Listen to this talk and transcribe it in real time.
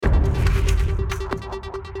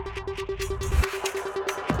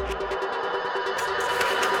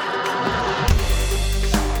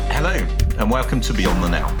welcome to Beyond the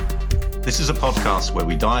Now. This is a podcast where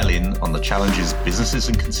we dial in on the challenges businesses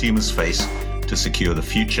and consumers face to secure the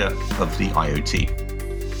future of the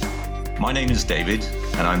IoT. My name is David,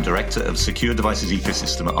 and I'm Director of Secure Devices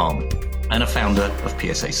Ecosystem at Arm and a founder of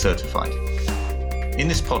PSA Certified. In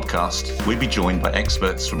this podcast, we'll be joined by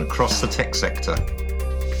experts from across the tech sector,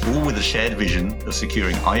 all with a shared vision of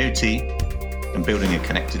securing IoT and building a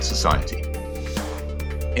connected society.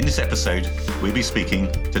 In this episode, we'll be speaking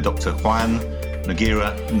to Dr. Juan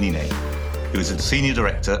Nogueira Nine, who is a Senior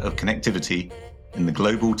Director of Connectivity in the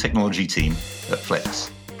Global Technology Team at Flex.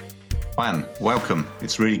 Juan, welcome.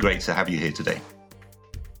 It's really great to have you here today.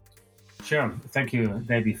 Sure. Thank you,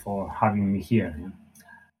 David, for having me here.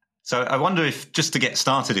 So I wonder if, just to get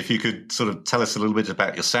started, if you could sort of tell us a little bit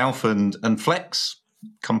about yourself and Flex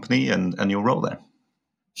company and your role there.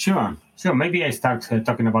 Sure. Maybe I start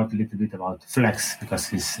talking about a little bit about Flex,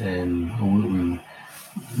 because it's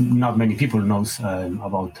not many people knows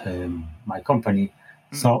about my company.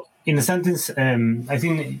 So in a sentence, I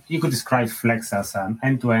think you could describe Flex as an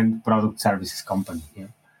end-to-end product services company. Yeah?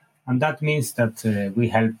 And that means that we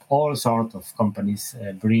help all sorts of companies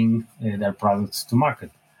bring their products to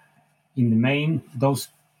market. In the main, those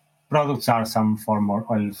products are some form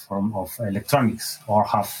of electronics or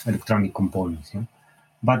have electronic components. Yeah?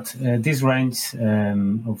 But this range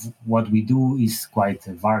of what we do is quite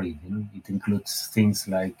varied. It includes things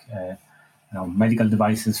like medical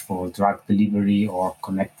devices for drug delivery or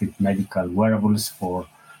connected medical wearables for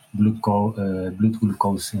blood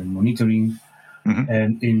glucose monitoring. Mm-hmm.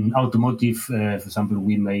 And in automotive, for example,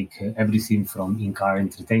 we make everything from in-car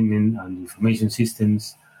entertainment and information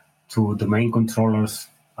systems to domain controllers.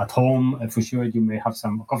 At home, for sure, you may have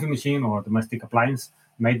some coffee machine or domestic appliance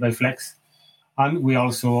made by Flex. And we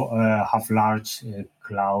also have large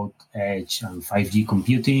cloud, edge, and 5G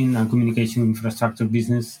computing and communication infrastructure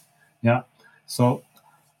business. Yeah. So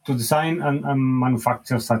to design and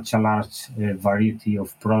manufacture such a large variety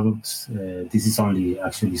of products, this is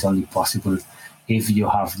only possible if you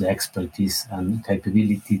have the expertise and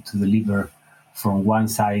capability to deliver from one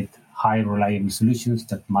side high reliable solutions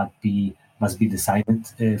that must be designed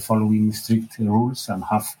following strict rules and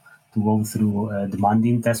have to go through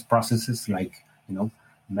demanding test processes like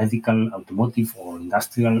medical, automotive, or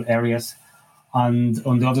industrial areas. And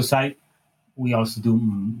on the other side, we also do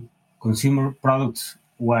consumer products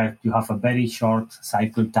where you have a very short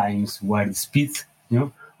cycle times, where the speed,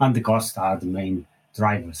 and the cost are the main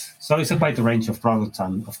drivers. So it's a quite a range of products,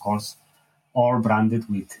 and of course, all branded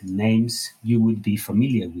with names you would be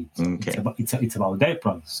familiar with. Okay. It's about their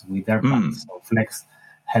products with their brands. So Flex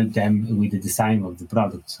help them with the design of the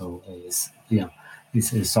product. So it's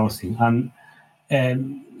sourcing.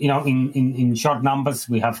 And in short numbers,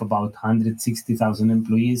 we have about 160,000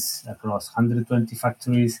 employees across 120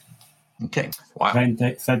 factories. Okay, wow.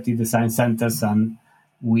 30 design centers, and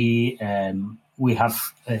we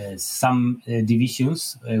have some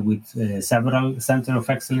divisions with several centers of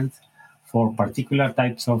excellence for particular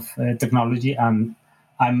types of technology, and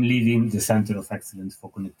I'm leading the Center of Excellence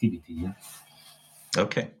for Connectivity. Yeah?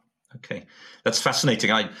 Okay. That's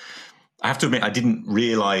fascinating. I have to admit, I didn't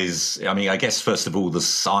realize, I guess, first of all, the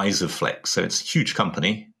size of Flex. So it's a huge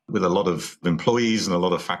company with a lot of employees and a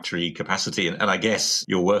lot of factory capacity. And I guess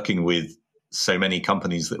you're working with so many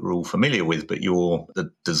companies that we're all familiar with, but you're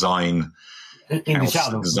the design in the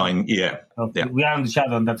shadow. Yeah. We are in the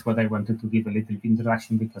shadow, and that's what I wanted to give a little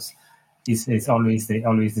introduction, because it's always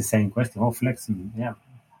the same question. Oh, Flex, yeah.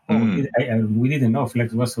 We didn't know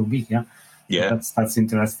Flex was so big. Yeah. Yeah. So that's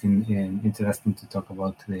interesting to talk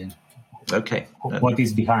about what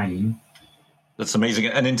is behind. That's amazing.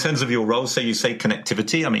 And in terms of your role, you say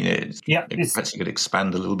connectivity. Perhaps you could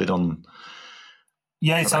expand a little bit on.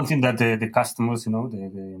 Yeah, it's something that the customers,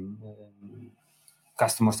 the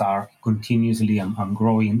customers are continuously and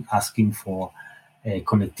growing, asking for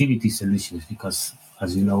connectivity solutions, because,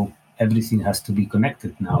 as you know, everything has to be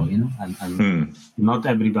connected now, and not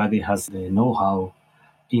everybody has the know-how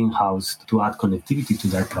in-house to add connectivity to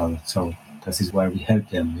their product. So this is where we help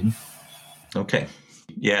them. Okay.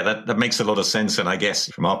 Yeah, that makes a lot of sense. And I guess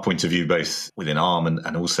from our point of view, both within ARM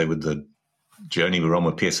and also with the journey we're on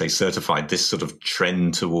with PSA Certified, this sort of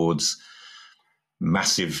trend towards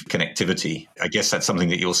massive connectivity, I guess that's something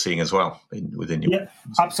that you're seeing as well within your... Yeah,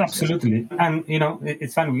 absolutely. And,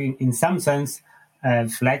 it's funny, in some sense,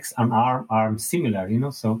 Flex and ARM are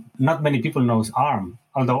similar, so not many people knows ARM,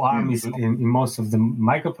 although ARM is in most of the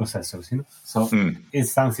microprocessors, so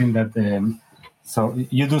it's something that... So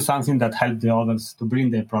you do something that helps the others to bring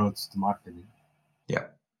their products to market. Yeah,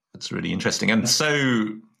 that's really interesting. And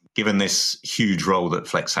so given this huge role that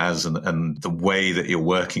Flex has and the way that you're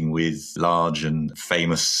working with large and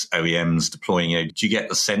famous OEMs deploying it, do you get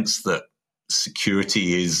the sense that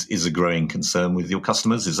security is a growing concern with your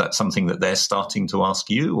customers? Is that something that they're starting to ask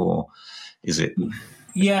you, or is it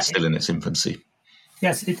still in its infancy?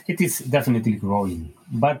 Yes, it is definitely growing,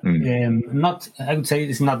 but not. I would say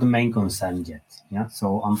it's not the main concern yet. Yeah.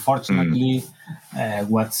 So unfortunately,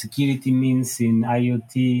 what security means in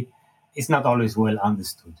IoT is not always well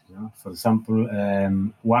understood. You know? For example,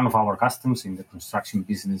 one of our customers in the construction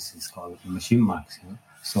business is called MachineMax. You know?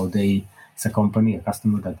 So it's a company, a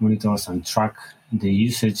customer that monitors and track the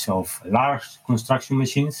usage of large construction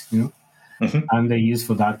machines. You know. Mm-hmm. And they use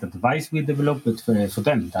for that a device we developed for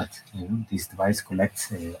them. That this device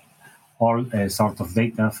collects all sort of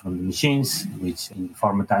data from the machines, which in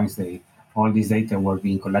former times all these data were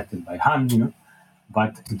being collected by hand. You know,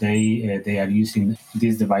 but today they are using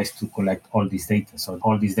this device to collect all this data. So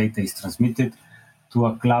all this data is transmitted to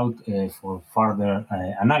a cloud for further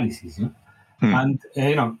analysis. You know?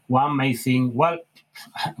 And one may think, well,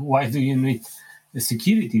 why do you need the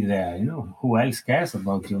security there? You know, who else cares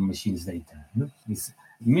about your machine's data? You know? It's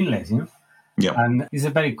meaningless. You know, yeah. And it's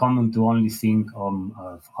very common to only think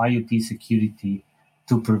of IoT security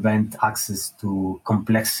to prevent access to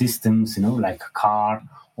complex systems. You know, like a car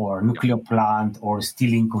or a nuclear plant, or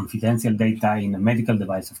stealing confidential data in a medical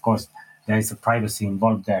device. Of course, there is a privacy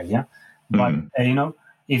involved there. Yeah, but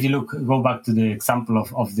if you go back to the example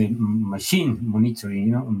of the machine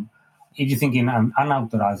monitoring, if you think in an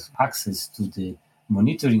unauthorized access to the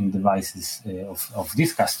monitoring devices of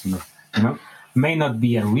this customer, may not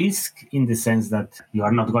be a risk in the sense that you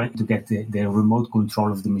are not going to get the remote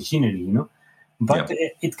control of the machinery, but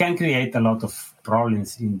it can create a lot of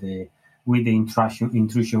problems with the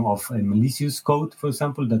intrusion of a malicious code, for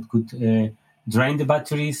example, that could drain the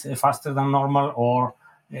batteries faster than normal, or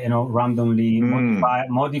randomly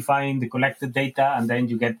modifying the collected data, and then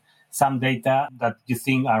you get some data that you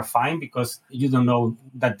think are fine because you don't know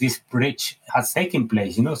that this breach has taken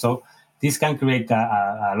place. So this can create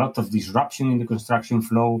a lot of disruption in the construction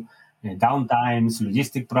flow, downtimes,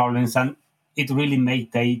 logistic problems, and it really may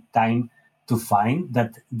take time to find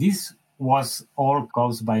that this was all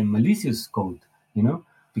caused by malicious code,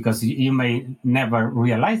 because you may never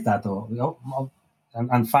realize that,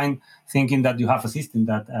 and find thinking that you have a system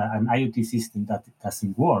that an IoT system that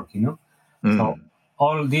doesn't work, So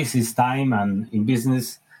all this is time, and in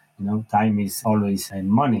business, time is always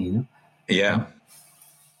money, Yeah.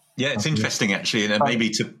 Yeah, it's interesting actually, and maybe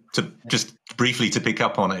to just briefly to pick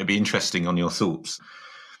up on it, it'd be interesting on your thoughts.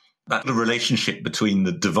 That the relationship between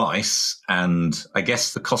the device and, I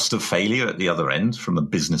guess, the cost of failure at the other end from a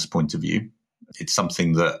business point of view. It's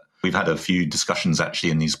something that we've had a few discussions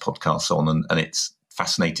actually in these podcasts on, and it's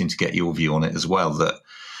fascinating to get your view on it as well, that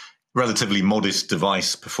relatively modest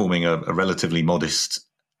device performing a relatively modest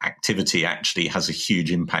activity actually has a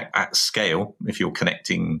huge impact at scale if you're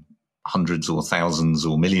connecting hundreds or thousands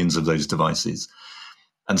or millions of those devices.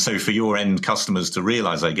 And so for your end customers to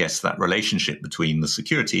realize, I guess, that relationship between the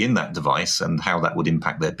security in that device and how that would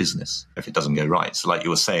impact their business if it doesn't go right. So like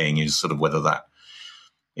you were saying, is sort of whether that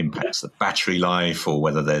impacts the battery life or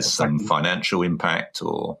whether there's some financial impact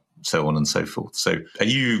or so on and so forth. So are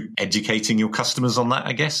you educating your customers on that,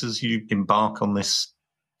 I guess, as you embark on this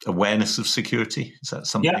awareness of security? Is that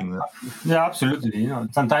something Yeah, absolutely.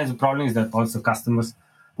 Sometimes the problem is that also customers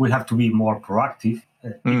will have to be more proactive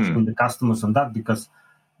with the customers on that, because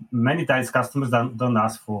many times customers don't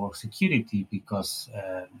ask for security because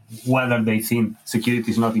whether they think security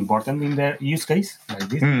is not important in their use case, like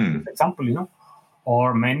this example,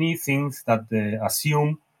 or many things that they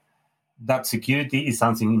assume that security is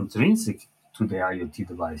something intrinsic to the IoT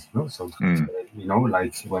device. So,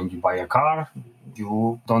 like when you buy a car,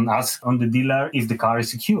 you don't ask on the dealer if the car is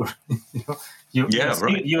secure. You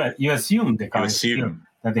assume the car is secure,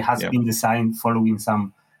 that it has been designed following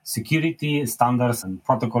some security standards and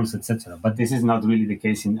protocols, etc. But this is not really the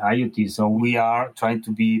case in IoT. So we are trying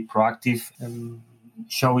to be proactive,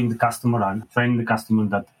 showing the customer and training the customer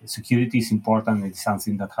that security is important. It's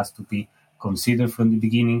something that has to be considered from the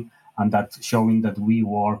beginning, and that showing that we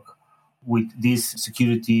work with these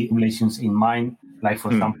security regulations in mind. Like,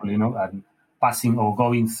 for example, passing or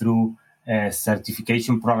going through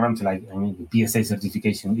certification programs, like the PSA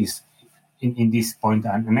certification is in this point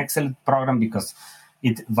an excellent program, because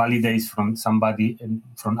it validates from somebody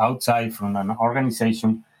from outside, from an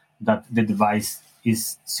organization, that the device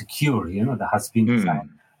is secure, that has been designed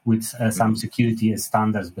with some security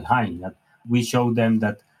standards behind that. We show them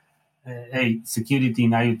that, security in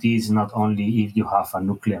IoT is not only if you have a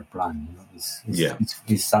nuclear plant.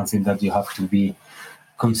 It's something that you have to be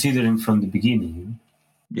considering from the beginning.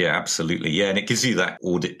 Yeah, absolutely. Yeah, and it gives you that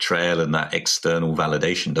audit trail and that external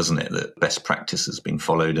validation, doesn't it? That best practice has been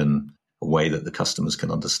followed in a way that the customers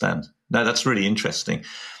can understand. No, that's really interesting.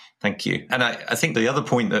 Thank you. And I think the other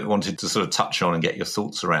point that I wanted to sort of touch on and get your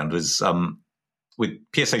thoughts around was with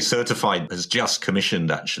PSA Certified has just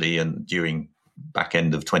commissioned actually, and during back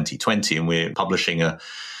end of 2020, and we're publishing a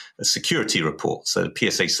security report. So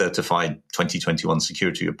the PSA Certified 2021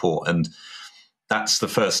 security report. And that's the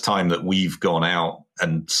first time that we've gone out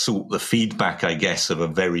and sought the feedback, I guess, of a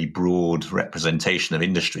very broad representation of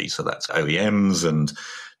industry. So that's OEMs and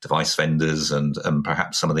device vendors and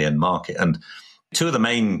perhaps some of the end market. And two of the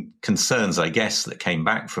main concerns, I guess, that came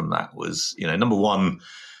back from that was, number one,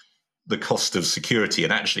 the cost of security.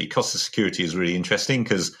 And actually, cost of security is really interesting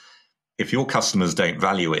because if your customers don't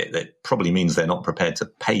value it, that probably means they're not prepared to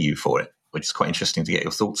pay you for it, which is quite interesting to get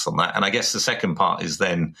your thoughts on that. And I guess the second part is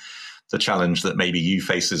then the challenge that maybe you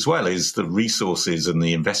face as well is the resources and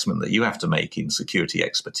the investment that you have to make in security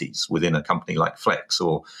expertise within a company like Flex.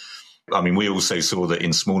 Or, we also saw that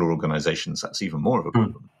in smaller organizations, that's even more of a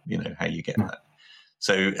problem, how you get that.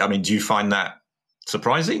 So, do you find that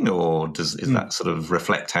surprising, or is that sort of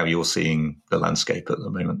reflect how you're seeing the landscape at the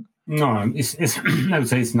moment? No, it's I would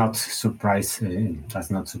say it's not surprising.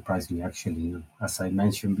 Does not surprise me, actually. As I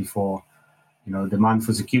mentioned before, demand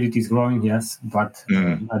for security is growing, yes, but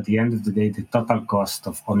at the end of the day, the total cost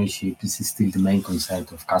of ownership is still the main concern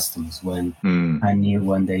of customers when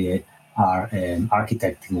they are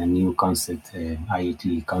architecting a new concept,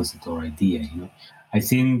 IoT concept or idea. I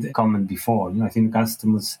think the comment before, I think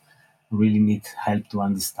customers really need help to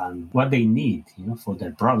understand what they need, for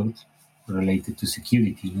their product related to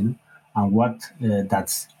security, and what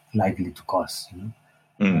that's likely to cost.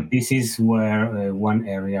 This is where one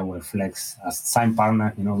area where Flex, as design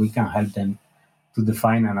partner, we can help them to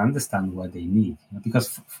define and understand what they need.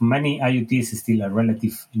 Because for many, IoT is still a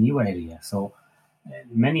relative new area. So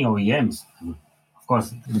many OEMs, of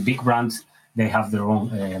course, the big brands, they have their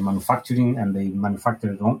own manufacturing and they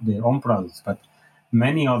manufacture their own products. But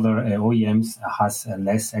many other OEMs has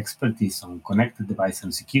less expertise on connected device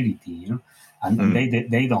and security, and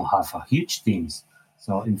they don't have a huge teams.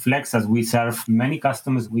 So in Flex, as we serve many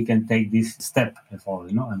customers, we can take this step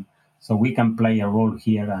forward, and so we can play a role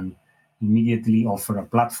here and immediately offer a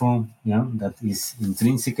platform, that is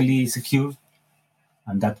intrinsically secure,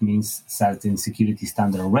 and that means certain security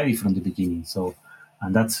standard already from the beginning. So,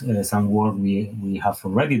 and that's some work we have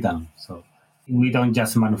already done. So we don't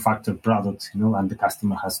just manufacture products, and the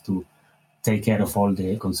customer has to take care of all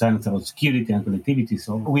the concerns about security and connectivity.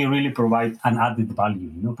 So we really provide an added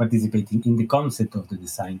value, participating in the concept of the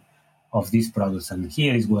design of these products. And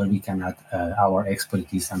here is where we can add our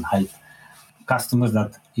expertise and help customers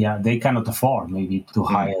that, they cannot afford maybe to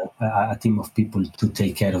hire a team of people to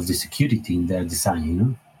take care of the security in their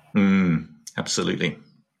design, Absolutely.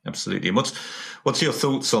 Absolutely. And what's your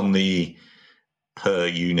thoughts on the per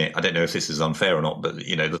unit? I don't know if this is unfair or not, but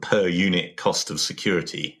the per unit cost of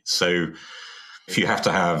security. So if you have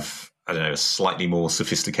to have, a slightly more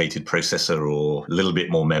sophisticated processor or a little bit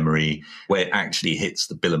more memory, where it actually hits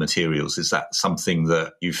the bill of materials, is that something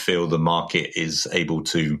that you feel the market is able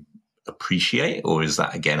to appreciate, or is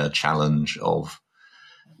that again a challenge of?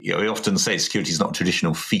 We often say security is not a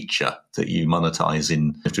traditional feature that you monetize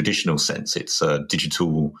in a traditional sense. It's a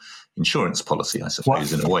digital insurance policy, I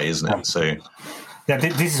suppose, in a way, isn't it? So,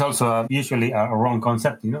 this is also usually a wrong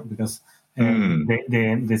concept, because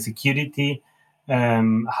the security.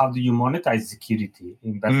 How do you monetize security?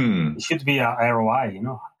 It should be a ROI,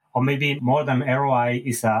 or maybe more than ROI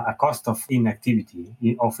is a cost of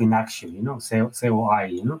inactivity, of inaction,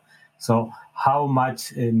 COI, So how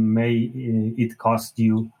much may it cost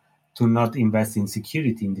you to not invest in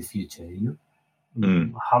security in the future,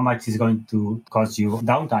 How much is going to cost you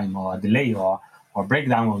downtime or a delay or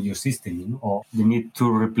breakdown of your system, or you need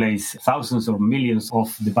to replace thousands or millions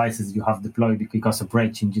of devices you have deployed because of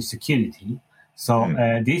breach in your security. So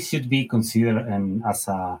this should be considered as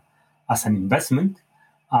an investment.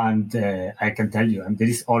 And I can tell you, and there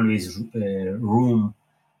is always room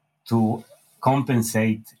to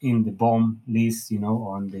compensate in the BOM list,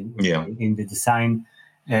 in the design,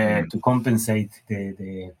 to compensate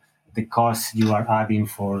the cost you are adding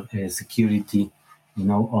for security,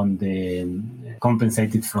 on the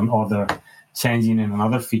compensated from other changing and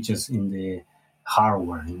other features in the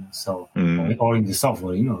hardware, or in the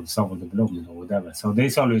software, software development or whatever. So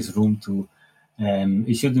there's always room to.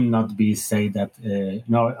 It should not be said that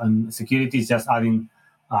security is just adding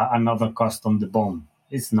another cost on the BOM.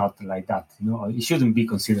 It's not like that, It shouldn't be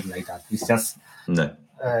considered like that. It's just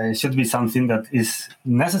should be something that is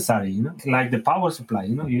necessary, like the power supply.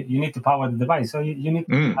 You need to power the device, so you need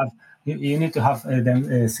to have you need to have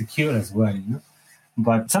them secure as well.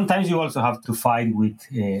 But sometimes you also have to fight with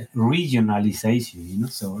regionalization.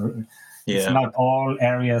 So it's not all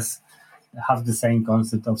areas have the same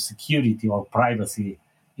concept of security or privacy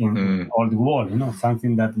in all the world.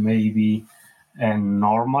 Something that may be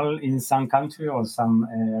normal in some country or some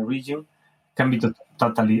region can be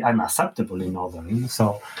totally unacceptable in other.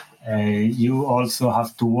 So you also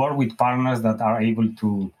have to work with partners that are able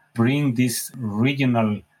to bring this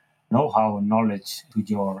regional know-how and knowledge to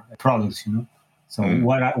your products. So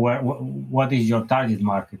what is your target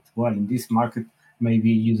market? Well, in this market, maybe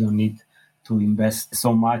you don't need to invest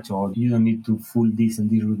so much, or you don't need to full this and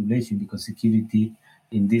this regulation, because security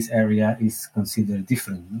in this area is considered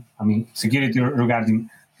different. I mean, security regarding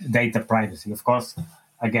data privacy, of course,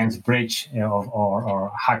 against breach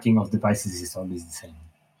or hacking of devices is always the same.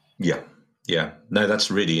 Yeah. No, that's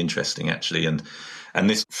really interesting, actually. And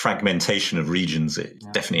this fragmentation of regions, it's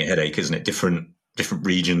definitely a headache, isn't it? Different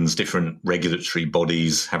regions, different regulatory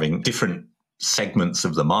bodies having different segments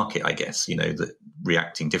of the market, I guess, that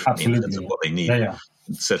reacting differently in terms of what they need.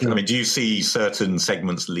 So, sure. I mean, do you see certain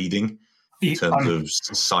segments leading in terms of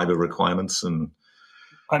cyber requirements? And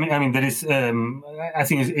I mean, there is. I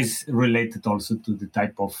think it's related also to the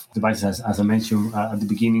type of devices, as I mentioned at the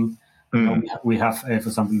beginning. We have, for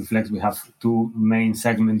example, in Flex, we have two main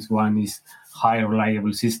segments. One is high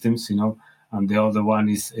reliable systems, and the other one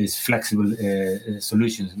is flexible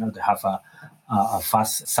solutions. They have a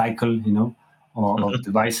fast cycle, of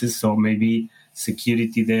devices. So maybe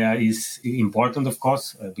security there is important, of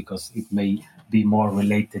course, because it may be more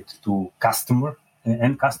related to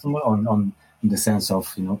end customer on in the sense of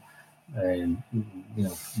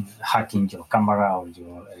hacking your camera or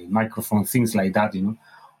your microphone, things like that.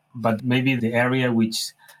 But maybe the area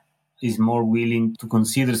which is more willing to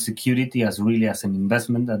consider security as an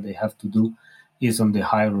investment that they have to do is on the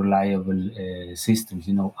high reliable systems,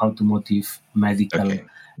 automotive, medical,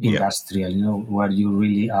 industrial, where you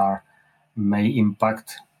really may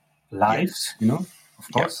impact lives, of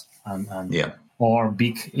course, and or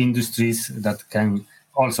big industries that can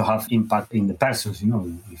also have impact in the persons,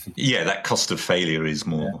 that cost of failure is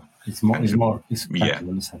more. It's tangible.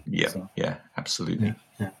 Absolutely.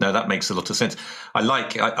 No, that makes a lot of sense.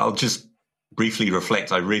 I'll just briefly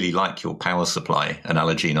reflect. I really like your power supply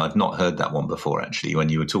analogy, and I've not heard that one before, actually, when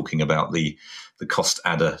you were talking about the cost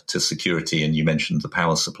adder to security, and you mentioned the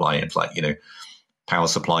power supply. It's like, power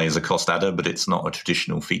supply is a cost adder, but it's not a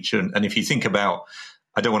traditional feature. And if you think about,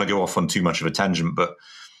 I don't want to go off on too much of a tangent, but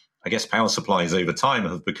I guess power supplies over time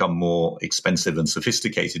have become more expensive and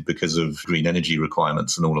sophisticated because of green energy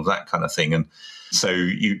requirements and all of that kind of thing. And so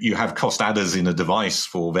you have cost adders in a device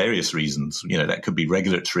for various reasons. That could be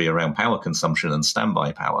regulatory around power consumption and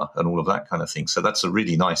standby power and all of that kind of thing. So that's a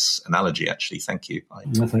really nice analogy, actually. Thank you.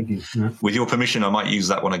 Thank you. With your permission, I might use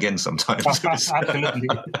that one again sometime. Absolutely.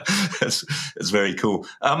 It's very cool.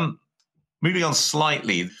 Moving on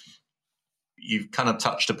slightly, you've kind of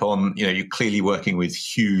touched upon, you're clearly working with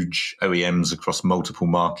huge OEMs across multiple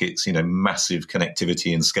markets, massive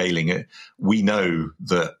connectivity and scaling. We know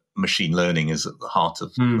that machine learning is at the heart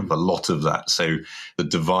of a lot of that. So the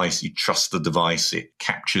device, you trust the device, it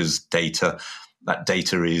captures data. That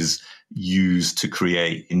data is used to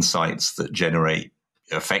create insights that generate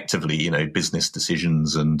effectively, business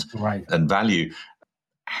decisions and value.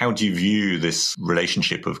 How do you view this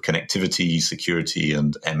relationship of connectivity, security,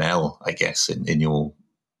 and ML, I guess, in your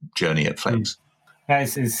journey at Flex? Yeah,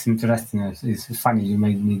 it's interesting. It's funny you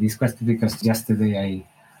made me this question, because yesterday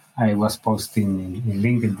I was posting in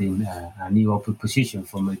LinkedIn a new open position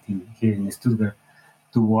for my team here in Stuttgart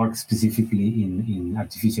to work specifically in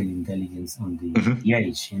artificial intelligence on the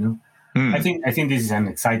edge. I think this is an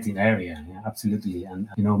exciting area, absolutely, and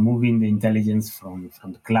moving the intelligence from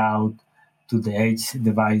the cloud to the edge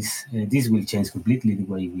device, this will change completely the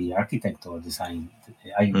way we architect or design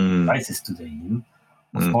IoT devices today.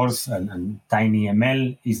 Of course, and tiny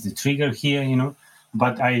ML is the trigger here,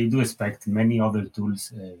 but I do expect many other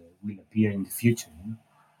tools will appear in the future.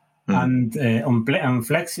 And in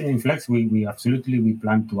Flex, we absolutely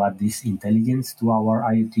plan to add this intelligence to our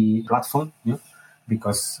IoT platform,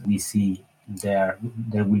 because we see there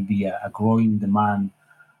will be a growing demand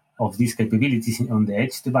of these capabilities on the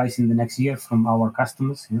edge device in the next year from our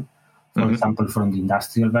customers. For example, from the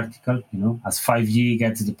industrial vertical, as 5G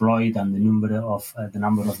gets deployed and the number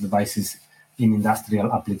of devices in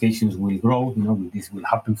industrial applications will grow, this will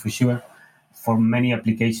happen for sure. For many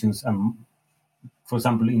applications, for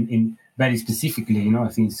example, in very specifically, I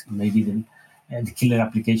think it's maybe the killer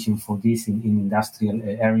application for this in industrial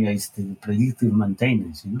area is the predictive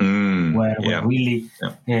maintenance, where really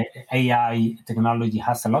AI technology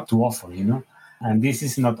has a lot to offer, And this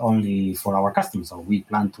is not only for our customers. So we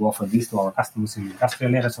plan to offer this to our customers in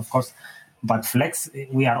industrial areas, of course. But Flex,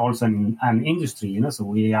 we are also in an industry, So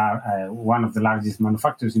we are one of the largest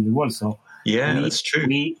manufacturers in the world. So that's true.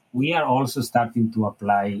 We are also starting to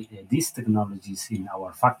apply these technologies in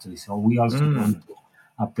our factories. So we also want to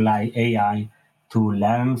apply AI to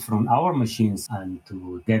learn from our machines and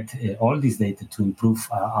to get all this data to improve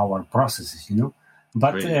our processes,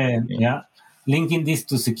 But really? Linking this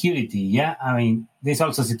to security, I mean, there's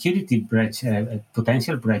also security breach,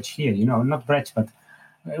 potential breach here, not breach, but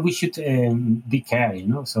we should be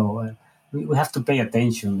careful, So we have to pay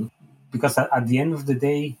attention because at the end of the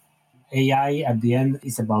day, AI at the end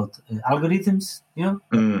is about algorithms, You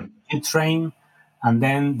train and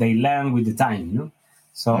then they learn with the time,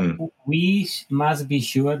 So we must be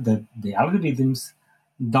sure that the algorithms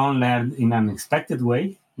don't learn in an unexpected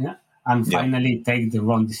way, and finally take the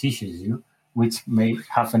wrong decisions, which may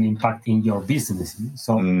have an impact in your business.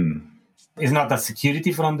 So it's not a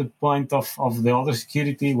security from the point of the other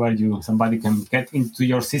security where somebody can get into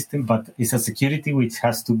your system, but it's a security which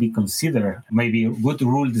has to be considered. Maybe good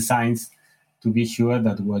rule designs to be sure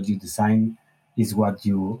that what you design is what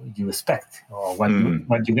you expect, or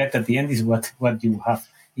what you get at the end is what you have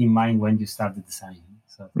in mind when you start the design.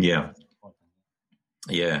 So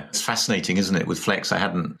it's fascinating, isn't it? With Flex, I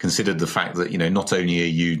hadn't considered the fact that not only are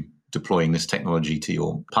you deploying this technology to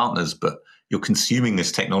your partners, but you're consuming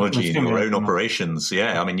this technology in your own operations.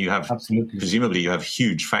 I mean, you have presumably you have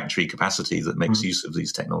huge factory capacity that makes use of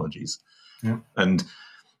these technologies, and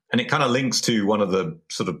it kind of links to one of the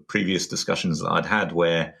sort of previous discussions that I'd had,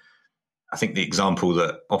 where I think the example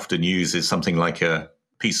that often used is something like a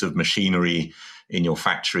piece of machinery in your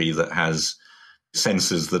factory that has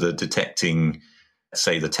sensors that are detecting,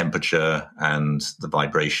 say, the temperature and the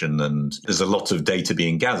vibration. And there's a lot of data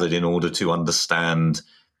being gathered in order to understand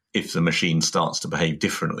if the machine starts to behave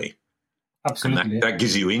differently. Absolutely. That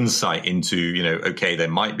gives you insight into, okay, there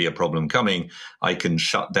might be a problem coming. I can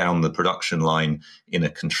shut down the production line in a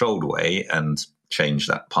controlled way and change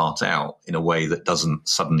that part out in a way that doesn't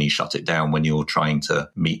suddenly shut it down when you're trying to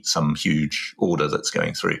meet some huge order that's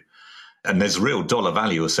going through. And there's real dollar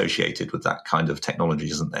value associated with that kind of technology,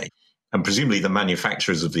 isn't there? And presumably the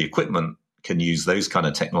manufacturers of the equipment can use those kind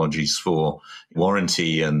of technologies for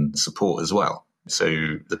warranty and support as well. So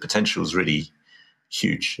the potential is really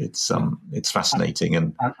huge. It's fascinating,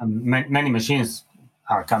 and many machines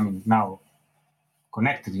are coming now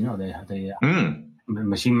connected. They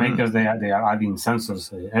machine makers they are adding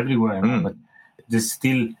sensors everywhere, but there's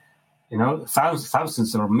still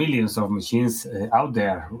thousands or millions of machines out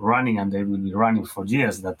there running, and they will be running for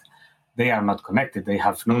years that they are not connected. They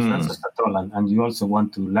have no sensors at all, and you also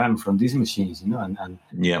want to learn from these machines, and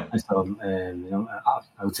so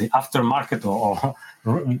I would say aftermarket or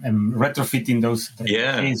retrofitting those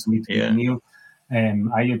machines with new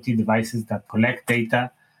IoT devices that collect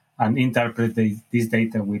data and interpret this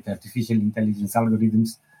data with artificial intelligence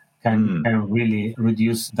algorithms can really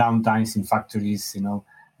reduce downtimes in factories.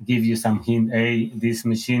 Give you some hint. Hey, this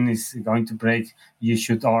machine is going to break. You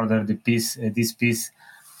should order this piece.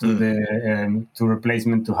 To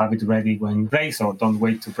replacement to have it ready when it breaks, or don't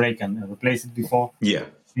wait to break and replace it before.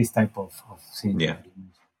 This type of thing.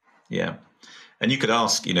 Yeah. And you could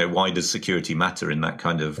ask, why does security matter in that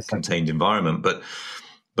kind of contained environment? But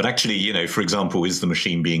actually, for example, is the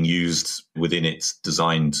machine being used within its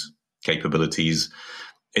designed capabilities?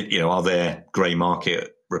 Are there grey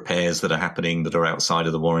market repairs that are happening that are outside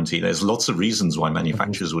of the warranty? There's lots of reasons why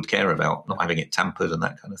manufacturers would care about not having it tampered and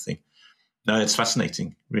that kind of thing. No, it's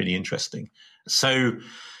fascinating, really interesting. So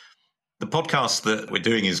the podcast that we're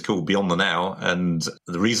doing is called Beyond the Now. And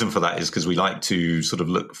the reason for that is because we like to sort of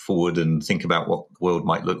look forward and think about what the world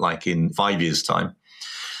might look like in 5 years' time.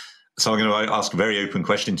 So I'm going to ask a very open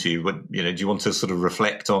question to you. But, do you want to sort of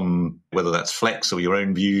reflect on whether that's Flex or your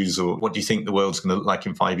own views, or what do you think the world's going to look like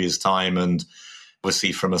in 5 years' time? And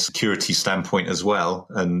obviously from a security standpoint as well,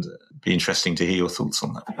 and be interesting to hear your thoughts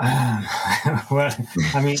on that. Well,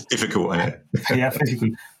 I mean... It's difficult, isn't it? Yeah,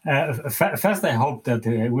 difficult. First, I hope that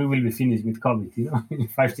we will be finished with COVID, in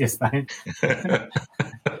 5 years' time.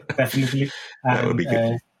 Definitely. That would be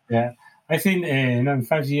good. Yeah. I think, in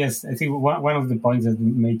 5 years, I think one of the points that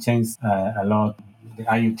may change a lot, the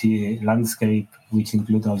IoT landscape, which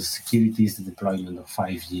includes all the security, is the deployment of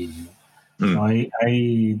 5G. So I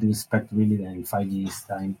do expect really that in 5 years'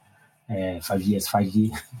 time,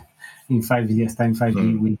 5G, in 5 years' time,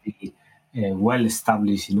 5G will be well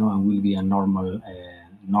established, and will be a normal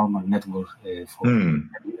normal network for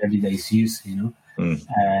everyday use,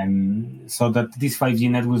 so that these 5G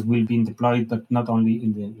networks will be deployed, but not only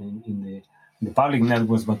in the public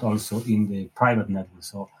networks, but also in the private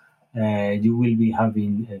networks. So you will be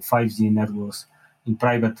having 5G networks in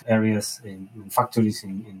private areas, in factories,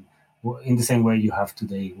 in the same way you have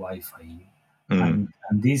today Wi-Fi. And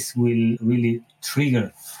this will really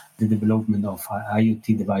trigger the development of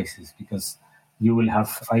IoT devices, because you will have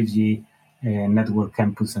 5G network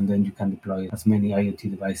campus, and then you can deploy as many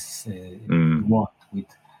IoT devices you want, with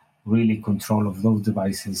really control of those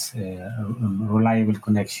devices, reliable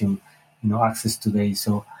connection, access today.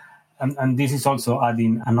 So, and this is also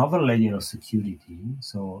adding another layer of security.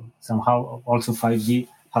 So somehow also 5G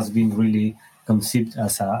has been really conceived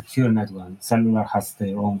as a secure network. Cellular has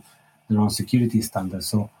their own security standards.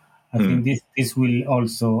 So I think this will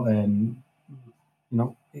also,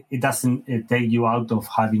 it doesn't take you out of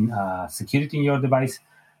having security in your device,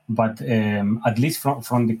 but at least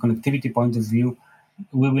from the connectivity point of view,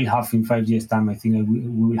 we will have in 5 years' time, I think we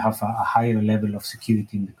will have a higher level of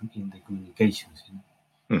security in the communications.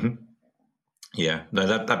 Yeah, no,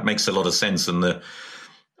 that makes a lot of sense. And I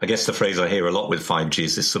guess the phrase I hear a lot with 5G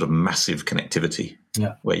is this sort of massive connectivity,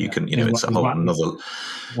 where you can, it's a whole another...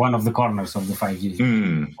 One of the corners of the 5G.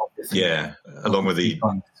 Along with the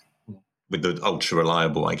ultra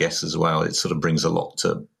reliable, I guess, as well. It sort of brings a lot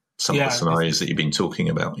to some of the scenarios that you've been talking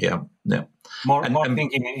about. Yeah. More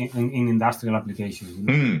thinking in industrial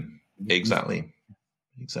applications. Exactly.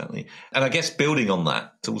 And I guess building on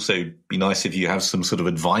that, it'd also be nice if you have some sort of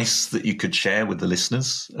advice that you could share with the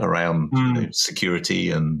listeners around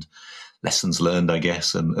security and lessons learned, I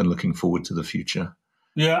guess, and looking forward to the future.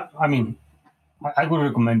 Yeah, I mean, I would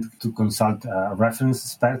recommend to consult reference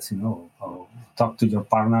experts, or talk to your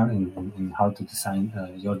partner in how to design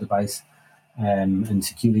your device and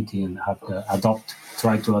security, and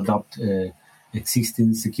try to adopt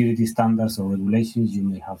existing security standards or regulations you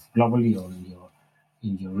may have globally or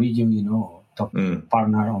in your region, or talk to your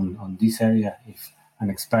partner on this area if an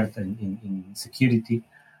expert in security.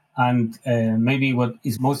 And maybe what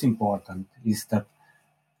is most important is that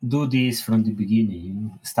do this from the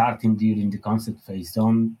beginning, starting during the concept phase.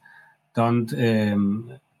 Don't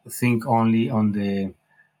think only on the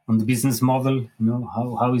business model.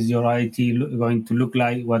 How is your IT going to look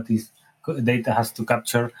like? What is data has to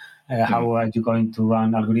capture? How are you going to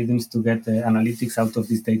run algorithms to get analytics out of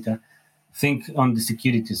this data? Think on the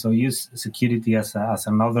security. So use security as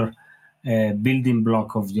another building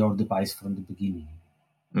block of your device from the beginning.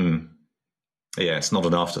 Yeah, it's not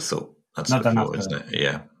an afterthought. That's not an afterthought, isn't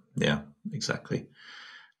it? Yeah, exactly.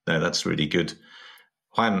 No, that's really good.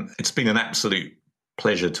 Juan, it's been an absolute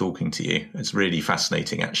pleasure talking to you. It's really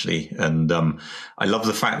fascinating, actually. And I love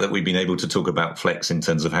the fact that we've been able to talk about Flex in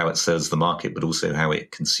terms of how it serves the market, but also how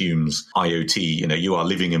it consumes IoT. You are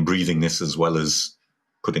living and breathing this as well as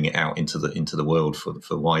putting it out into the world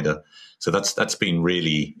for wider. So that's been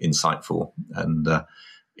really insightful, and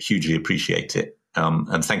hugely appreciate it.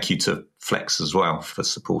 And thank you to Flex as well for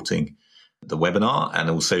supporting the webinar. And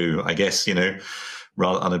also, I guess,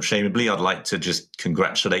 rather unashamedly, I'd like to just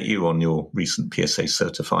congratulate you on your recent PSA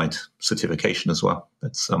certified certification as well.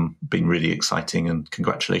 That's been really exciting, and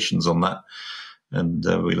congratulations on that. And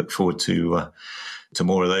we look forward to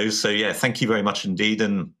more of those. So yeah, thank you very much indeed.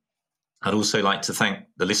 And I'd also like to thank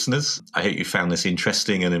the listeners. I hope you found this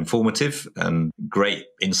interesting and informative, and great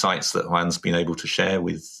insights that Juan's been able to share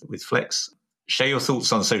with Flex. Share your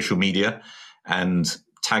thoughts on social media and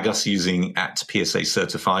tag us using @PSA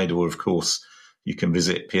Certified, or of course, you can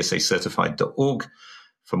visit psacertified.org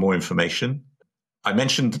for more information. I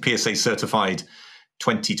mentioned the PSA Certified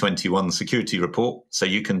 2021 Security Report, so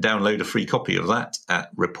you can download a free copy of that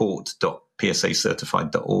at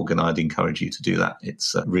report.psacertified.org, and I'd encourage you to do that.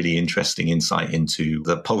 It's a really interesting insight into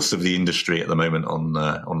the pulse of the industry at the moment on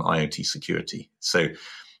IoT security. So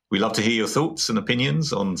we love to hear your thoughts and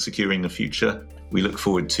opinions on securing the future. We look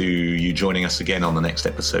forward to you joining us again on the next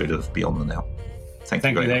episode of Beyond the Now. Thank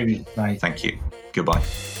you very much. David. Bye. Thank you. Goodbye.